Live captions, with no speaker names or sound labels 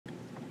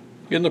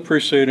In the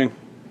preceding,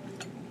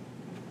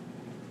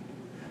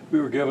 we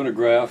were given a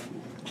graph,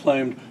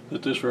 claimed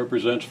that this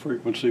represents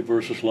frequency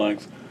versus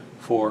length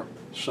for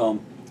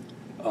some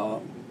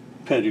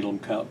pendulum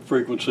count,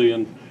 frequency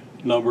and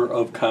number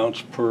of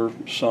counts per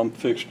some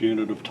fixed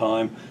unit of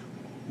time,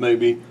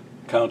 maybe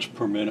counts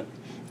per minute,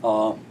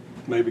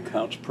 maybe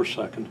counts per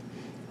second,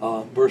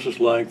 versus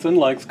length. And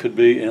length could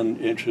be in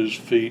inches,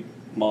 feet,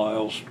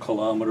 miles,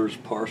 kilometers,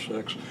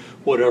 parsecs,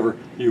 whatever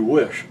you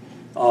wish.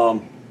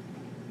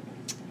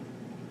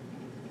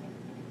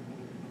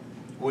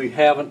 We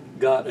haven't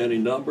got any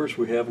numbers,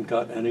 we haven't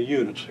got any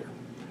units here.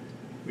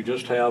 We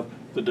just have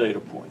the data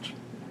points.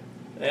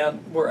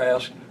 And we're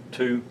asked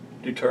to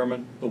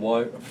determine the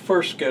y,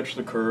 first sketch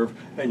the curve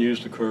and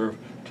use the curve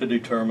to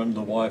determine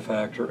the y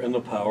factor and the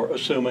power,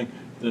 assuming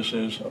this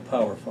is a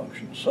power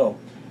function. So,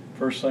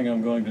 first thing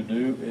I'm going to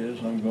do is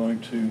I'm going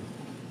to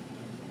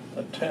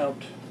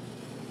attempt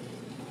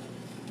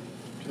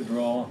to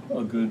draw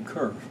a good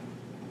curve.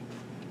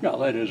 Now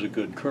that is a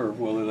good curve.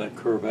 Whether that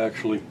curve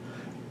actually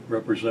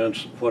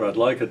represents what I'd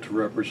like it to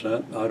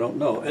represent, I don't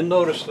know. And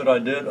notice that I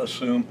did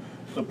assume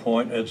the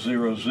point at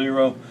 0,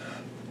 0,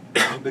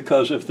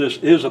 because if this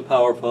is a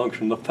power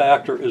function, the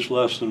factor is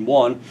less than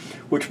 1,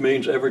 which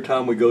means every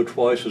time we go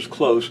twice as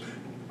close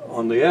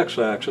on the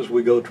x-axis,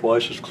 we go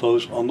twice as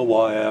close on the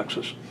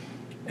y-axis.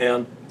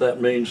 And that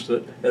means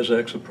that as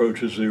x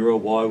approaches 0,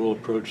 y will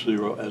approach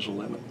 0 as a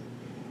limit.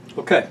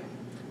 Okay,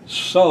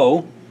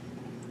 so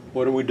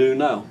what do we do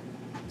now?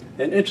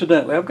 And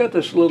incidentally, I've got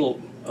this little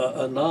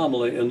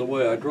anomaly in the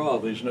way I draw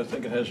these, and I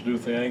think it has to do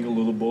with the angle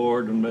of the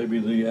board and maybe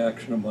the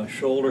action of my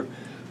shoulder.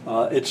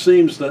 It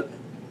seems that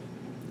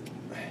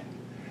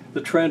the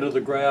trend of the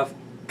graph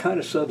kind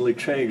of suddenly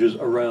changes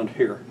around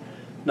here.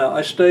 Now,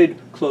 I stayed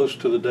close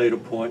to the data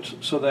points,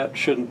 so that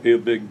shouldn't be a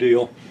big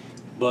deal,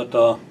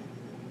 but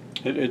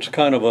it's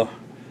kind of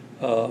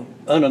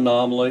an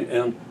anomaly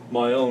and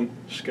my own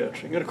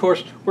sketching. And of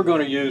course, we're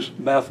going to use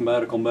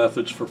mathematical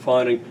methods for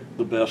finding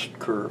the best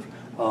curve.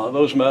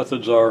 Those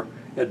methods are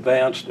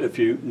advanced if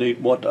you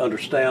want to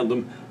understand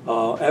them.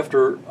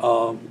 After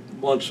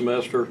one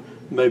semester,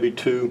 maybe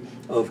two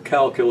of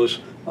calculus,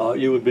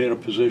 you would be in a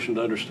position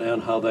to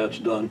understand how that's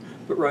done.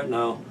 But right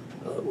now,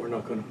 we're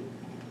not going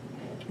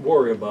to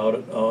worry about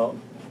it.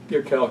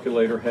 Your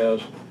calculator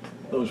has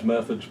those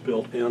methods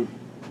built in.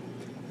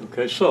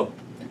 Okay, so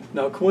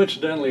now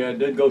coincidentally, I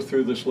did go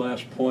through this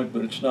last point,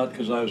 but it's not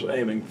because I was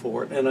aiming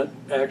for it. And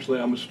actually,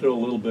 I'm still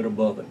a little bit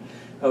above it.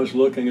 I was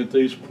looking at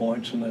these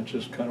points, and that's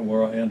just kind of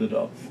where I ended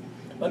up.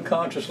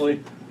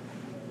 Unconsciously,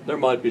 there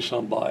might be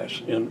some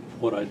bias in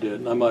what I did,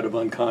 and I might have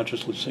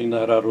unconsciously seen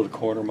that out of the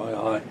corner of my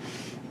eye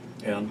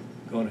and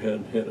gone ahead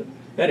and hit it.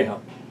 Anyhow,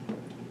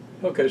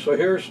 okay, so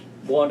here's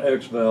one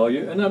x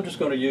value, and I'm just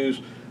going to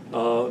use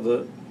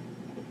the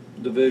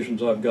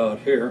divisions I've got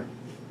here.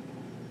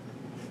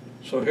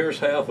 So here's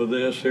half of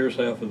this, here's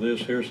half of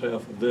this, here's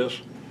half of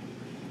this.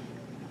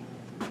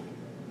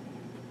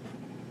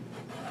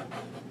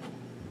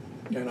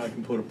 And I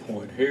can put a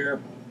point here,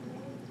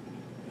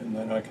 and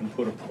then I can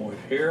put a point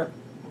here.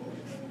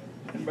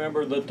 And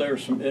remember that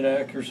there's some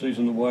inaccuracies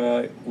in the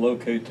way I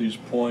locate these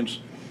points.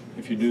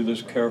 If you do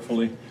this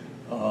carefully,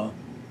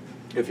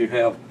 if you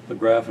have the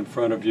graph in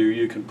front of you,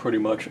 you can pretty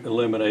much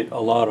eliminate a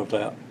lot of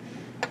that.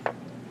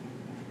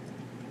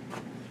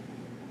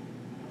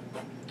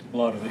 A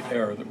lot of the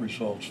error that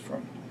results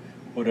from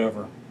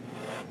whatever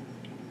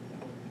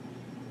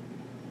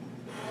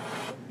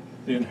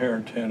the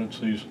inherent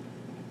tendencies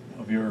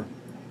of your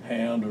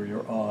hand or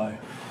your eye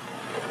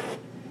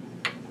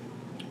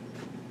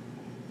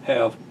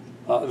have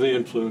the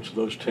influence of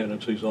those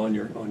tendencies on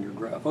your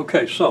graph.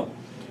 Okay, so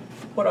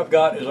what I've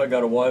got is I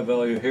got a y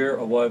value here,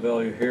 a y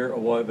value here, a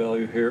y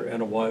value here,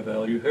 and a y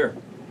value here.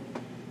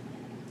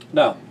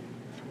 Now,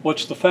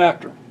 what's the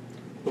factor?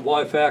 The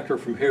y factor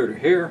from here to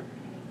here,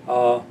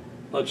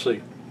 let's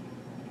see.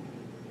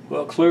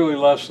 Well, clearly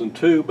less than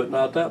 2, but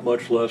not that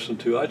much less than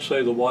 2. I'd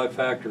say the y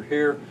factor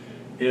here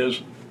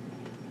is,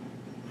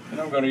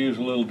 and I'm going to use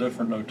a little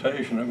different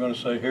notation. I'm going to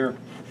say here,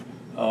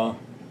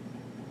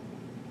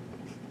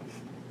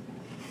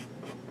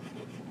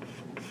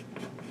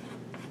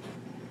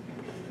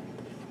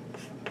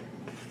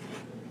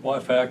 y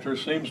factor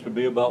seems to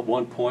be about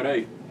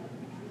 1.8.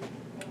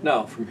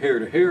 Now, from here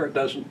to here, it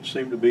doesn't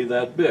seem to be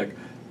that big.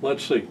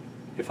 Let's see.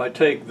 If I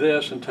take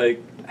this and take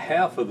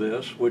half of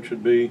this, which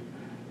would be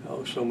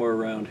somewhere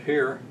around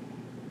here,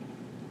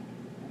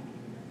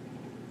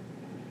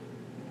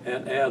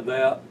 and add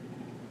that,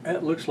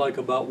 it looks like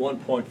about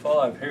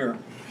 1.5 here.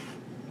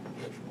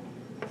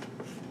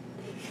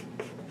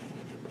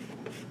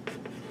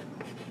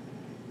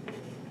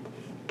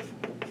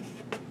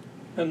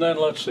 And then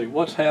let's see,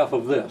 what's half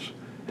of this?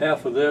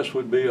 Half of this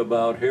would be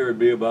about here, it'd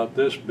be about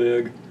this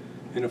big,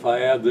 and if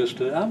I add this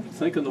to, I'm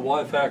thinking the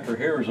y factor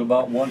here is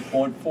about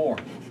 1.4.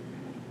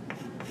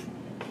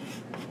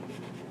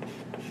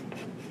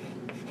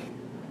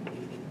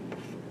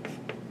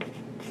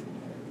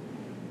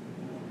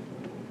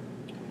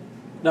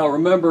 Now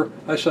remember,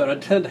 I said I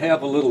tend to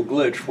have a little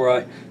glitch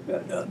where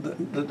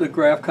the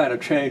graph kind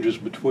of changes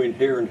between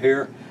here and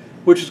here,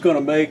 which is going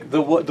to make,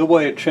 the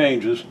way it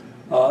changes,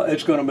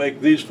 it's going to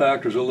make these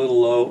factors a little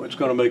low, it's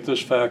going to make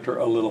this factor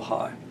a little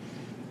high.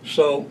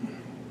 So,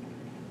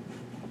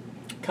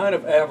 kind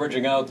of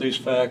averaging out these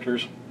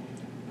factors,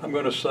 I'm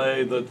going to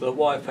say that the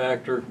y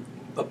factor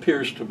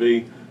appears to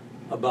be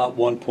about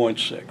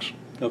 1.6,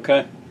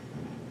 okay?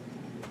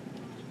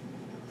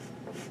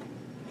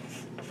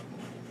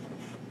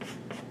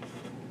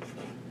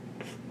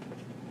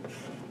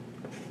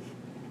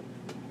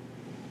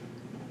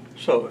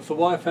 So if the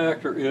y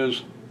factor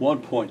is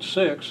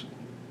 1.6,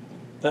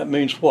 that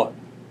means what?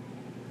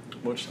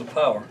 What's the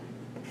power?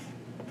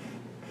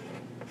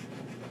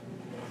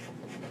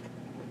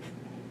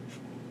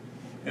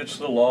 It's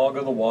the log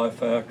of the y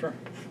factor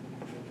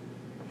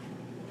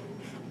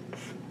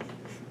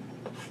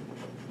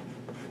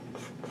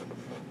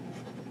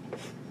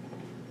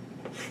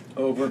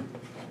over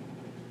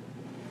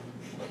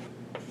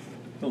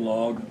the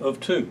log of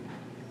 2.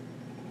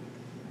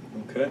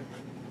 Okay?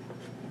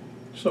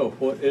 So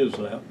what is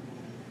that?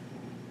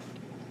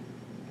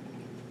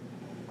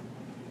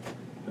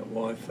 That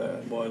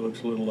y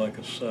looks a little like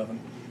a 7.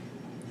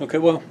 Okay,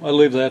 well, I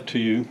leave that to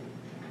you.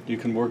 You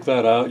can work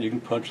that out. You can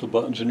punch the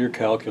buttons in your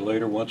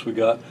calculator once we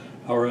got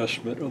our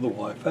estimate of the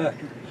y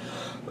factor.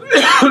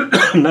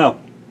 Now,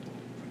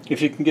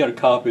 if you can get a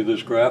copy of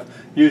this graph,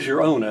 use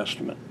your own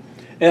estimate.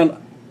 And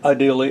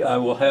ideally, I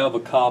will have a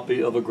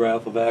copy of a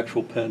graph of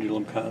actual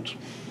pendulum counts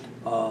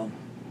on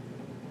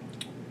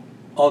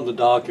the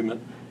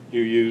document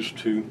you use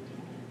to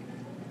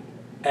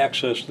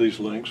access these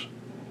links,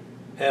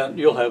 and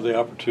you'll have the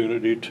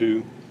opportunity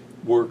to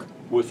work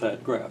with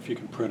that graph. You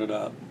can print it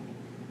out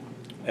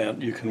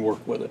and you can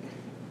work with it.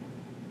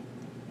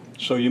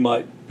 So you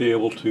might be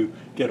able to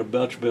get a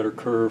much better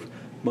curve,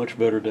 much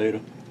better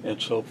data,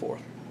 and so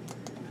forth.